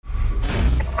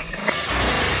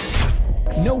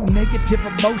mistakes. No negative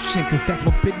emotion, cause that's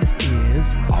what business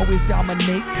is. Always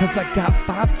dominate, cause I got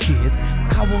 5 kids.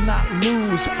 I will not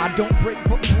lose, I don't break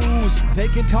but bruise. They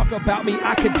can talk about me,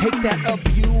 I can take that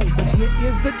abuse. Here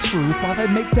is the truth, while they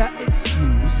make that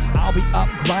excuse. I'll be up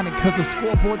grinding, cause the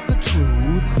scoreboard's the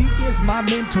truth. He is my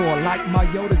mentor, like my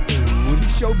Yoda dude. He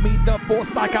showed me the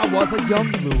force like I was a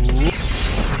young Luke.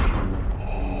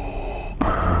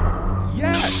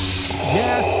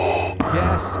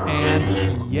 Yes,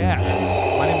 and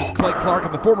yes. My name is Clay Clark.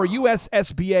 I'm the former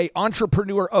USSBA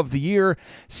Entrepreneur of the Year,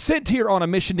 sent here on a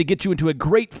mission to get you into a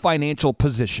great financial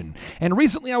position. And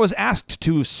recently I was asked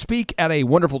to speak at a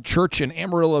wonderful church in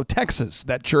Amarillo, Texas.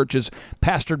 That church is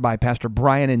pastored by Pastor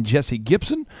Brian and Jesse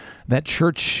Gibson. That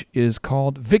church is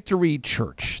called Victory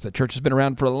Church. The church has been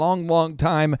around for a long, long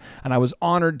time, and I was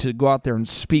honored to go out there and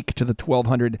speak to the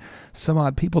 1,200 some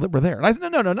odd people that were there. And I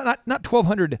said, no, not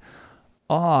 1,200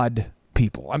 odd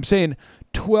people. I'm saying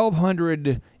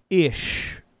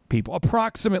 1,200-ish people,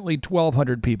 approximately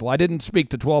 1,200 people. I didn't speak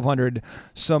to 1,200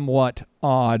 somewhat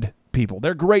odd people.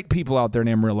 They're great people out there in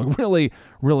Amarillo, really,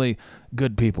 really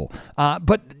good people.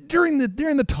 But during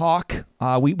the talk,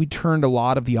 we turned a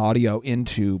lot of the audio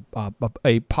into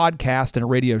a podcast and a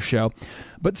radio show,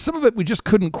 but some of it we just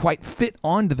couldn't quite fit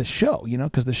onto the show,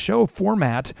 because the show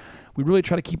format, we really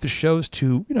try to keep the shows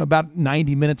to, about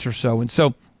 90 minutes or so. And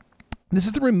so this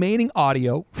is the remaining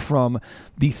audio from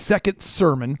the second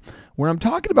sermon where I'm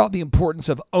talking about the importance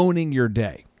of owning your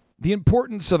day, the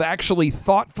importance of actually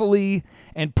thoughtfully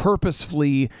and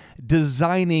purposefully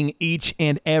designing each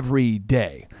and every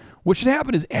day. What should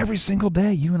happen is every single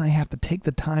day, you and I have to take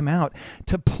the time out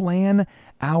to plan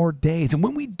our days. And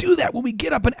when we do that, when we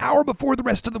get up an hour before the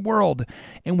rest of the world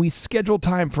and we schedule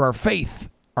time for our faith,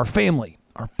 our family,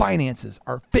 our finances,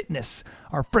 our fitness,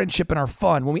 our friendship, and our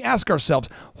fun, when we ask ourselves,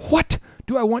 what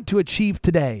do I want to achieve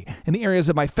today in the areas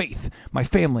of my faith, my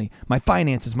family, my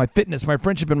finances, my fitness, my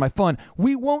friendship, and my fun,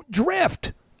 we won't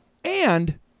drift.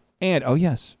 And oh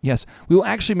yes, we will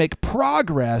actually make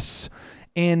progress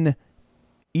in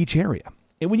each area.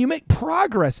 And when you make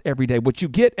progress every day, what you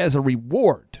get as a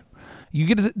reward, you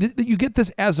get this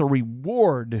as a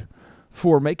reward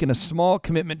for making a small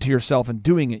commitment to yourself and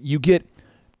doing it. You get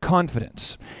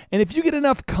confidence. And if you get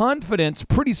enough confidence,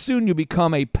 pretty soon you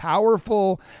become a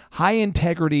powerful,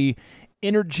 high-integrity,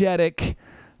 energetic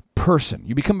person.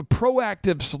 You become a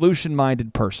proactive,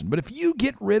 solution-minded person. But if you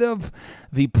get rid of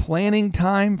the planning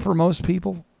time for most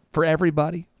people, for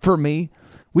everybody, for me,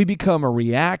 we become a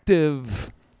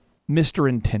reactive Mr.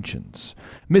 Intentions,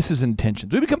 Mrs.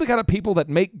 Intentions. We become the kind of people that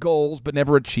make goals but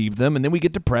never achieve them, and then we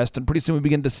get depressed, and pretty soon we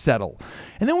begin to settle.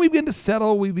 And then when we begin to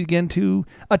settle, we begin to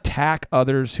attack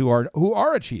others who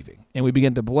are achieving, and we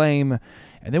begin to blame,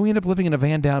 and then we end up living in a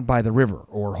van down by the river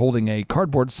or holding a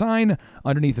cardboard sign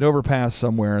underneath an overpass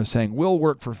somewhere saying, we'll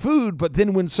work for food, but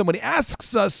then when somebody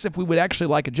asks us if we would actually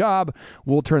like a job,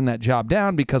 we'll turn that job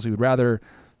down because we would rather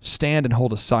stand and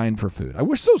hold a sign for food. I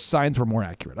wish those signs were more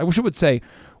accurate. I wish it would say,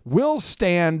 we'll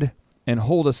stand and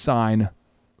hold a sign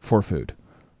for food.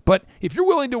 But if you're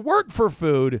willing to work for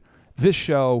food, this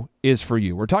show is for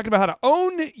you. We're talking about how to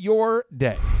own your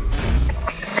day.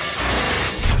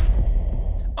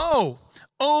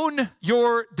 Own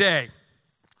your day.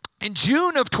 In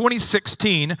June of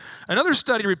 2016, another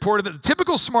study reported that the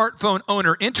typical smartphone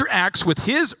owner interacts with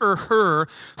his or her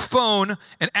phone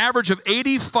an average of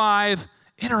 85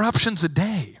 interruptions a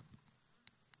day.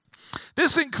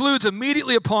 This includes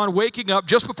immediately upon waking up,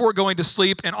 just before going to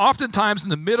sleep, and oftentimes in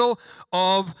the middle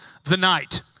of the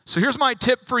night. So here's my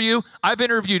tip for you. I've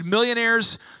interviewed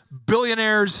millionaires,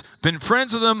 billionaires, been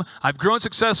friends with them. I've grown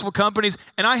successful companies,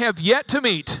 and I have yet to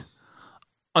meet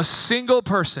a single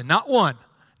person, not one,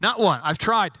 I've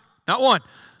tried, not one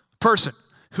person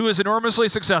who is enormously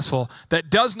successful that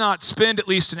does not spend at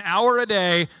least an hour a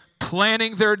day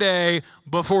planning their day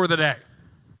before the day.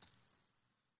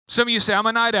 Some of you say, I'm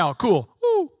a night owl. Cool.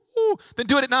 Ooh, ooh. Then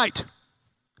do it at night.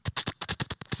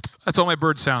 That's all my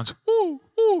bird sounds. Ooh,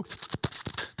 ooh.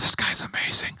 This guy's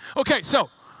amazing. Okay, so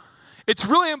it's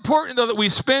really important, though, that we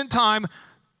spend time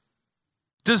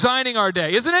designing our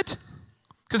day, isn't it?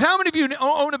 Because how many of you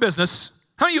own a business?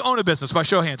 How many of you own a business, by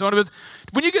show of hands? Own a business?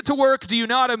 When you get to work, do you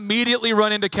not immediately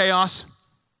run into chaos?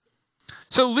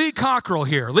 So Lee Cockrell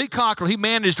here. He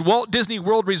managed Walt Disney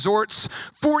World Resorts,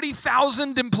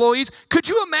 40,000 employees. Could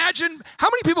you imagine how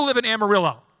many people live in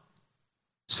Amarillo?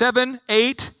 7,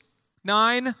 8,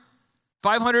 9,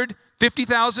 500,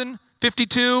 50,000,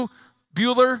 52,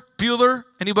 Bueller,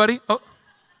 anybody? Oh,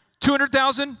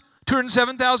 200,000,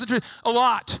 207,000, a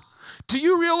lot. Do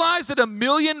you realize that 1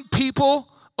 million people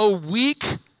a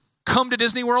week come to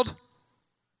Disney World?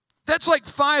 That's like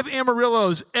 5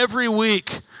 Amarillos every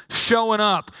week showing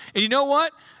up. And you know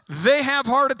what? They have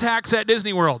heart attacks at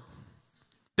Disney World.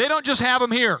 They don't just have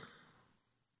them here.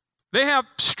 They have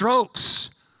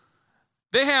strokes.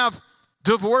 They have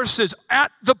divorces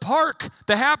at the park,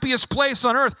 the happiest place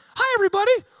on earth. Hi,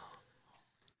 everybody.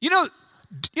 You know,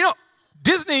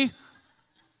 Disney,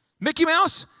 Mickey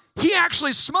Mouse, he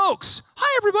actually smokes.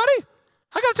 Hi, everybody.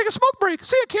 I got to take a smoke break.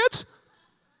 See you, kids.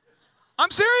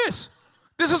 I'm serious.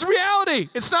 This is reality.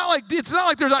 It's not like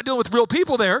they're not dealing with real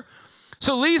people there.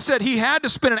 So Lee said he had to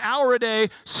spend an hour a day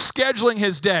scheduling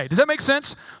his day. Does that make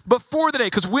sense? Before the day,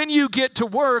 because when you get to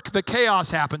work, the chaos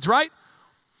happens, right?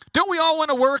 Don't we all want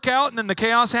to work out and then the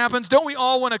chaos happens? Don't we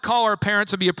all want to call our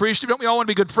parents and be appreciative? Don't we all want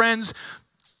to be good friends,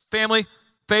 family,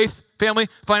 faith, family,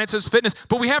 finances, fitness?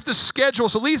 But we have to schedule.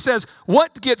 So Lee says,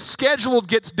 what gets scheduled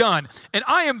gets done. And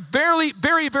I am very,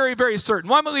 very, very, very certain.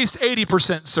 Well, I'm at least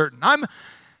 80% certain. I'm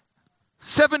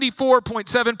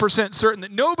 74.7% certain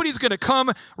that nobody's going to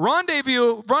come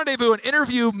rendezvous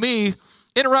and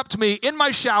interrupt me in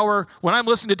my shower when I'm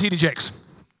listening to TD Jakes.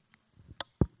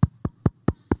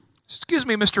 Excuse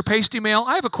me, Mr. Pasty Mail,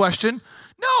 I have a question.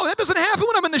 No, that doesn't happen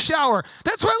when I'm in the shower.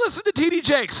 That's why I listen to TD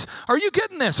Jakes. Are you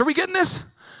getting this? Are we getting this?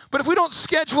 But if we don't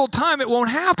schedule time, it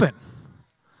won't happen.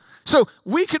 So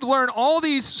we could learn all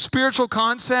these spiritual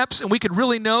concepts and we could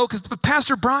really know, because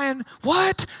Pastor Brian,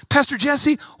 what? Pastor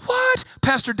Jesse, what?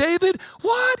 Pastor David,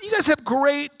 what? You guys have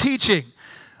great teaching.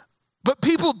 But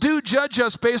people do judge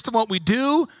us based on what we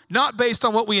do, not based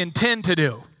on what we intend to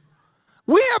do.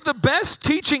 We have the best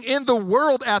teaching in the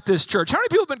world at this church. How many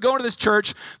people have been going to this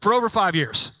church for over 5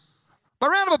 years? By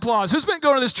round of applause, who's been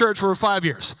going to this church for 5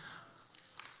 years?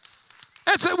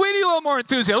 We need a little more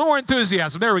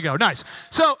enthusiasm. There we go. Nice.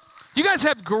 So you guys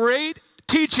have great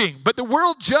teaching, but the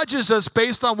world judges us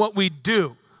based on what we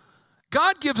do.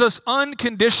 God gives us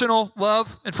unconditional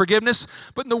love and forgiveness,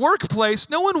 but in the workplace,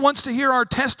 no one wants to hear our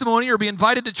testimony or be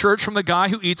invited to church from the guy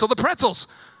who eats all the pretzels.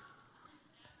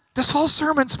 This whole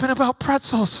sermon's been about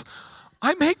pretzels.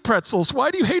 I make pretzels.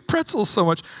 Why do you hate pretzels so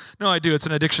much? No, I do. It's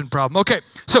an addiction problem. Okay,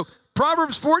 so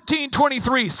Proverbs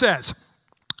 14:23 says,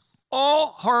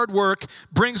 all hard work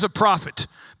brings a profit,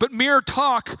 but mere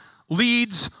talk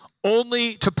leads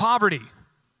only to poverty.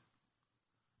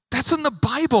 That's in the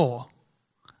Bible.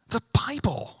 The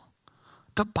Bible.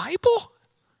 The Bible?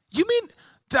 You mean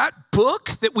that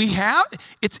book that we have?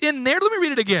 It's in there. Let me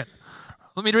read it again.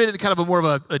 Let me read it in kind of more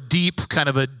of a deep, kind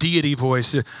of a deity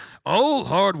voice. All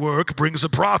hard work brings a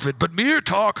profit, but mere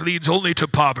talk leads only to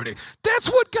poverty. That's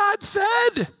what God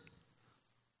said.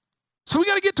 So we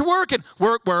got to get to work and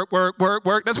work. That's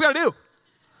what we got to do.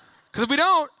 Because if we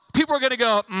don't, people are going to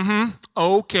go,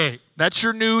 okay, that's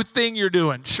your new thing you're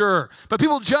doing, sure. But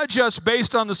people judge us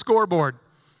based on the scoreboard.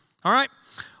 All right?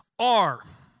 R.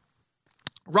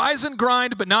 Rise and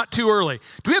grind, but not too early.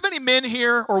 Do we have any men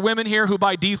here or women here who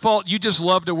by default, you just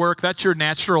love to work? That's your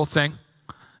natural thing.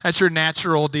 That's your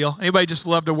natural deal. Anybody just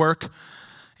love to work?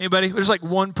 Anybody? There's like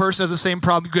one person has the same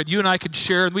problem. Good. You and I could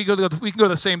share, and we can go to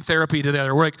the same therapy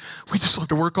together. We're like, we just love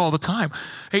to work all the time.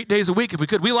 8 days a week if we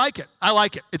could. We like it. I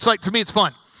like it. It's like, to me, it's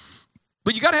fun.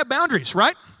 But you got to have boundaries,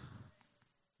 right?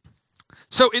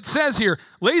 So it says here,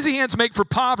 lazy hands make for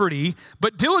poverty,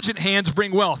 but diligent hands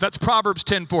bring wealth. That's Proverbs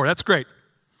 10:4. That's great.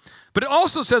 But it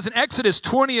also says in Exodus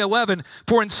 20:11,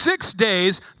 for in 6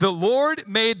 days the Lord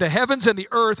made the heavens and the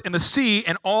earth and the sea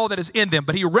and all that is in them.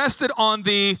 But he rested on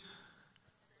the...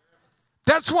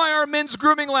 That's why our men's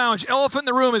grooming lounge, Elephant in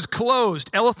the Room, is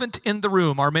closed. Elephant in the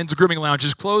Room, our men's grooming lounge,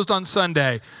 is closed on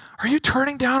Sunday. Are you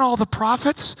turning down all the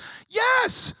prophets?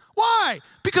 Yes. Why?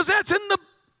 Because that's in the...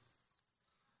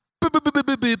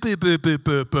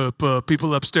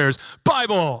 people upstairs.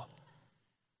 Bible.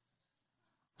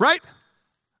 Right?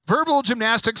 Verbal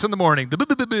gymnastics in the morning.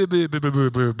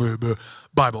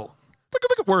 Bible.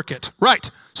 Work it.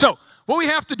 Right. So what we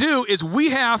have to do is we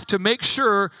have to make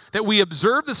sure that we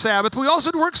observe the Sabbath. We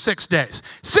also work 6 days.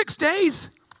 6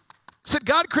 days? Said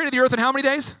God created the earth in how many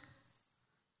days?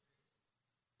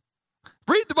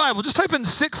 Read the Bible. Just type in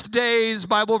 6 days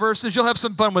Bible verses. You'll have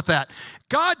some fun with that.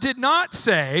 God did not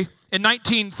say in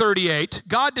 1938,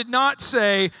 God did not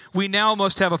say we now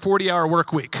must have a 40-hour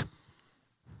work week.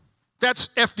 That's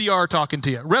FDR talking to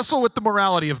you. Wrestle with the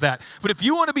morality of that. But if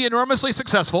you want to be enormously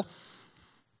successful,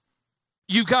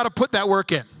 you've got to put that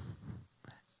work in.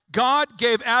 God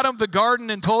gave Adam the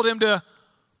garden and told him to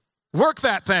work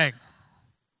that thing.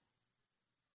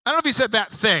 I don't know if he said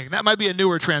that thing. That might be a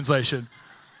newer translation.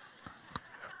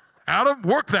 Adam,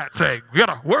 work that thing. You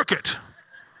got to work it.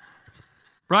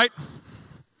 Right?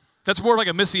 That's more like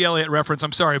a Missy Elliott reference.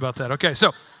 I'm sorry about that. Okay,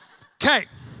 so, okay.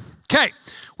 Okay,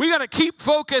 we got to keep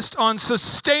focused on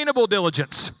sustainable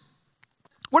diligence.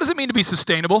 What does it mean to be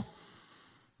sustainable?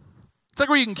 It's like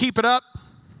where you can keep it up.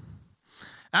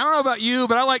 I don't know about you,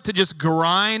 but I like to just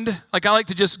grind. Like I like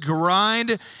to just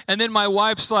grind, and then my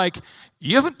wife's like,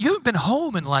 "You haven't been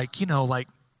home in like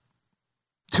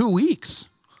 2 weeks."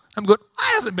 I'm going,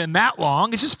 "It hasn't been that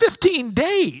long. It's just 15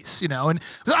 days, And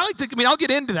I like to. I mean, I'll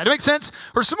get into that. It makes sense.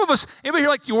 Or some of us, anybody here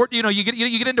like you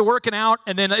get into working out,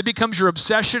 and then it becomes your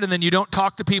obsession, and then you don't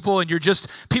talk to people, and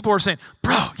people are saying,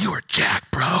 "Bro, you are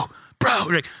jacked, bro."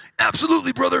 You're like,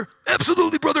 "Absolutely, brother.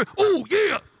 Absolutely, brother. Oh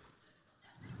yeah."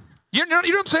 You know what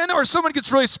I'm saying? Or someone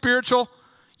gets really spiritual.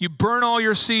 You burn all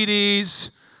your CDs.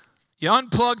 You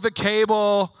unplug the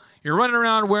cable. You're running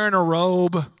around wearing a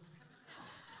robe.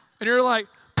 And you're like,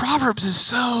 Proverbs is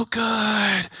so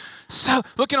good. So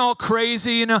looking all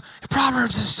crazy,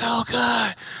 Proverbs is so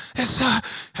good.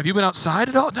 Have you been outside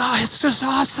at all? No, it's just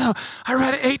awesome. I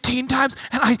read it 18 times,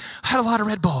 and I had a lot of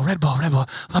Red Bull.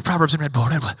 Love Proverbs and Red Bull.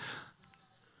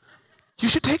 You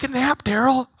should take a nap,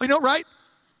 Daryl. Right?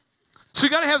 So we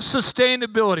got to have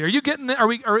sustainability. Are you getting that?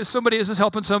 Is this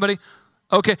helping somebody?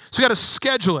 Okay, so we got to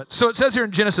schedule it. So it says here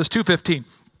in Genesis 2:15,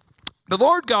 the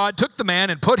Lord God took the man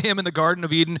and put him in the Garden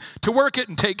of Eden to work it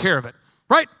and take care of it.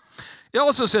 Right? It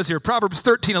also says here, Proverbs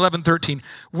 13:13,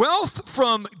 wealth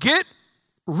from get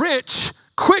rich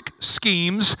quick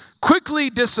schemes quickly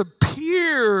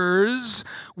disappears.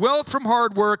 Wealth from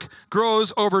hard work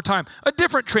grows over time. A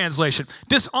different translation.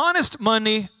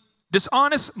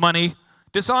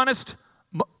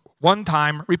 One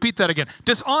time, repeat that again.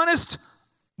 Dishonest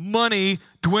money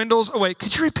dwindles away.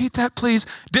 Could you repeat that, please?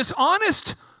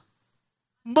 Dishonest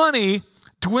money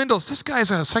dwindles. This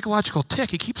guy's a psychological tick.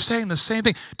 He keeps saying the same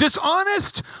thing.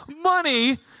 Dishonest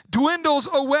money dwindles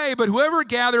away, but whoever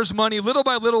gathers money little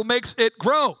by little makes it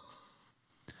grow.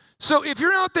 So if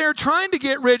you're out there trying to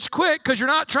get rich quick because you're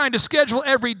not trying to schedule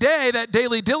every day that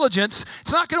daily diligence,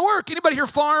 it's not going to work. Anybody here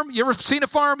farm? You ever seen a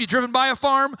farm? You driven by a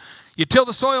farm? You till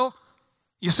the soil,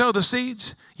 you sow the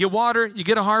seeds, you water, you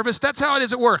get a harvest. That's how it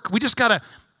is at work. We just got to,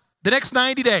 the next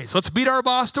 90 days, let's beat our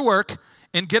boss to work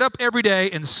and get up every day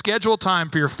and schedule time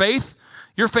for your faith,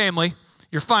 your family,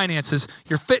 your finances,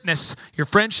 your fitness, your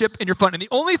friendship, and your fun. And the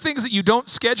only things that you don't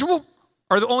schedule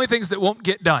are the only things that won't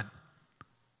get done.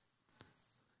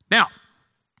 Now,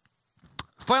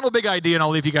 final big idea, and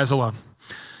I'll leave you guys alone.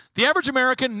 The average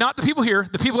American, not the people here,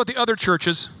 the people at the other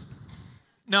churches.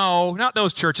 No, not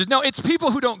those churches. No, it's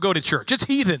people who don't go to church. It's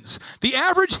heathens. The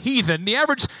average heathen, the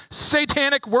average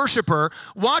satanic worshiper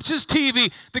watches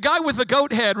TV. The guy with the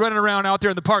goat head running around out there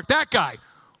in the park, that guy.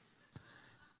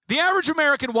 The average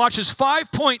American watches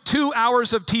 5.2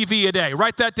 hours of TV a day.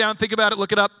 Write that down, think about it,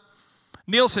 look it up.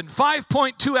 Nielsen,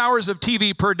 5.2 hours of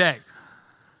TV per day.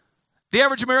 The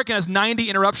average American has 90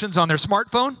 interruptions on their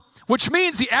smartphone, which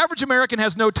means the average American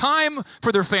has no time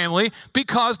for their family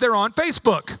because they're on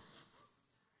Facebook.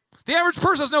 The average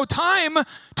person has no time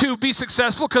to be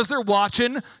successful because they're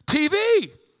watching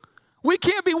TV. We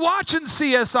can't be watching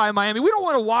CSI Miami. We don't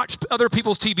want to watch other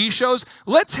people's TV shows.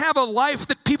 Let's have a life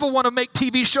that people want to make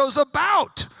TV shows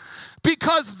about.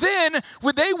 Because then,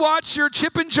 when they watch your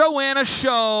Chip and Joanna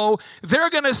show,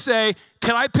 they're going to say,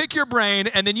 "Can I pick your brain?"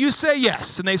 And then you say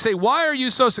yes. And they say, "Why are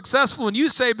you so successful?" And you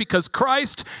say, "Because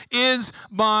Christ is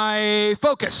my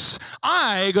focus.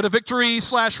 I go to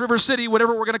Victory/River City,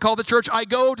 whatever we're going to call the church. I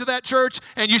go to that church,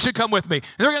 and you should come with me." And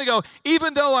they're going to go,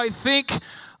 "Even though I think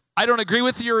I don't agree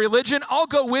with your religion, I'll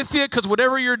go with you because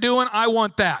whatever you're doing, I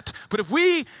want that." But if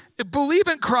we believe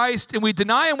in Christ and we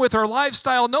deny him with our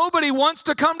lifestyle, nobody wants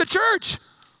to come to church. Does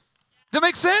that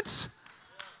make sense?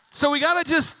 So we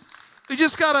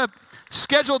just got to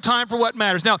schedule time for what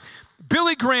matters. Now,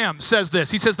 Billy Graham says this.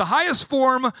 He says, the highest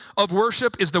form of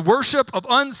worship is the worship of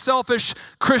unselfish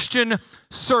Christian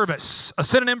service. A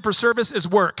synonym for service is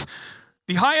work.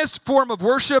 The highest form of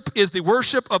worship is the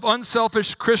worship of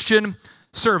unselfish Christian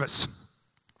service.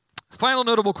 Final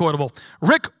notable quotable.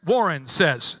 Rick Warren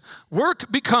says, work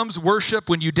becomes worship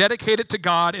when you dedicate it to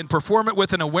God and perform it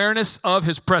with an awareness of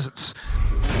his presence.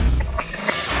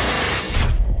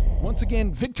 Once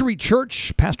again, Victory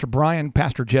Church, Pastor Brian,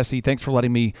 Pastor Jesse, thanks for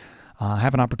letting me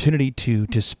have an opportunity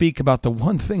to speak about the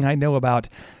one thing I know about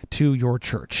to your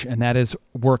church, and that is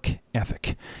work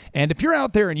ethic. And if you're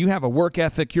out there and you have a work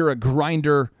ethic, you're a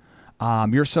grinder,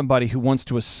 you're somebody who wants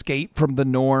to escape from the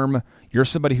norm, you're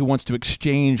somebody who wants to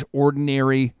exchange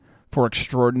ordinary for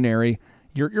extraordinary,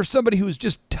 you're somebody who's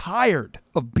just tired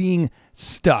of being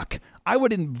stuck, I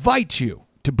would invite you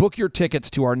to book your tickets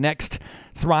to our next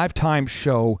Thrive Time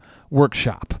Show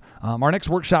workshop. Our next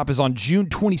workshop is on June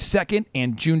 22nd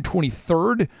and June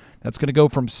 23rd. That's going to go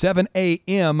from 7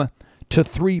 a.m. to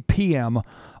 3 p.m.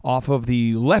 off of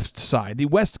the left side, the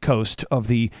west coast of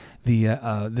the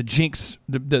Jinx,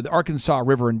 the Arkansas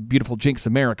River in beautiful Jinx,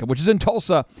 America, which is in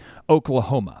Tulsa,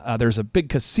 Oklahoma. There's a big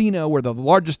casino where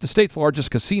the state's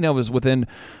largest casino is within,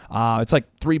 it's like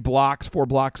 4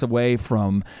 blocks away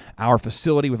from our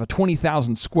facility. We have a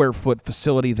 20,000 square foot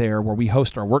facility there where we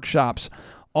host our workshops.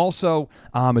 Also,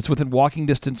 it's within walking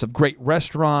distance of great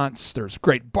restaurants. There's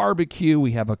great barbecue.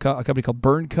 We have a company called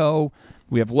Burn Co.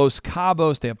 We have Los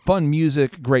Cabos. They have fun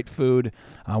music, great food.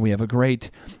 We have a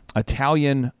great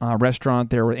Italian restaurant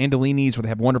there with Andolini's where they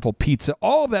have wonderful pizza.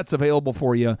 All of that's available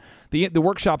for you. The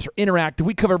workshops are interactive.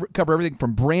 We cover everything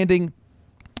from branding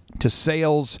to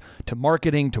sales, to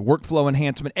marketing, to workflow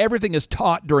enhancement. Everything is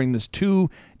taught during this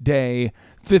 2-day,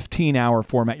 15-hour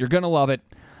format. You're going to love it.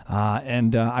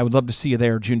 And I would love to see you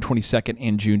there June 22nd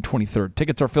and June 23rd.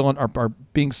 Tickets are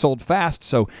being sold fast,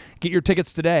 so get your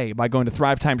tickets today by going to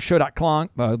thrivetimeshow.com.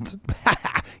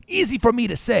 Easy for me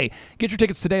to say. Get your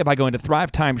tickets today by going to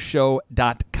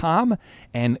thrivetimeshow.com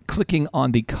and clicking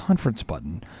on the conference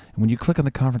button. And when you click on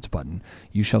the conference button,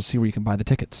 you shall see where you can buy the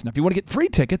tickets. Now, if you want to get free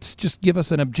tickets, just give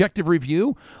us an objective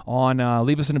review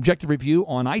leave us an objective review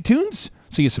on iTunes.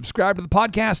 So you subscribe to the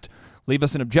podcast. Leave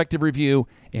us an objective review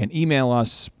and email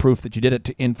us proof that you did it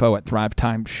to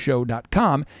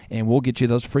info@thrivetimeshow.com, and we'll get you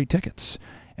those free tickets.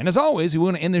 And as always, we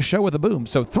want to end this show with a boom.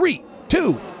 So 3,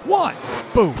 2, 1,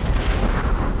 boom.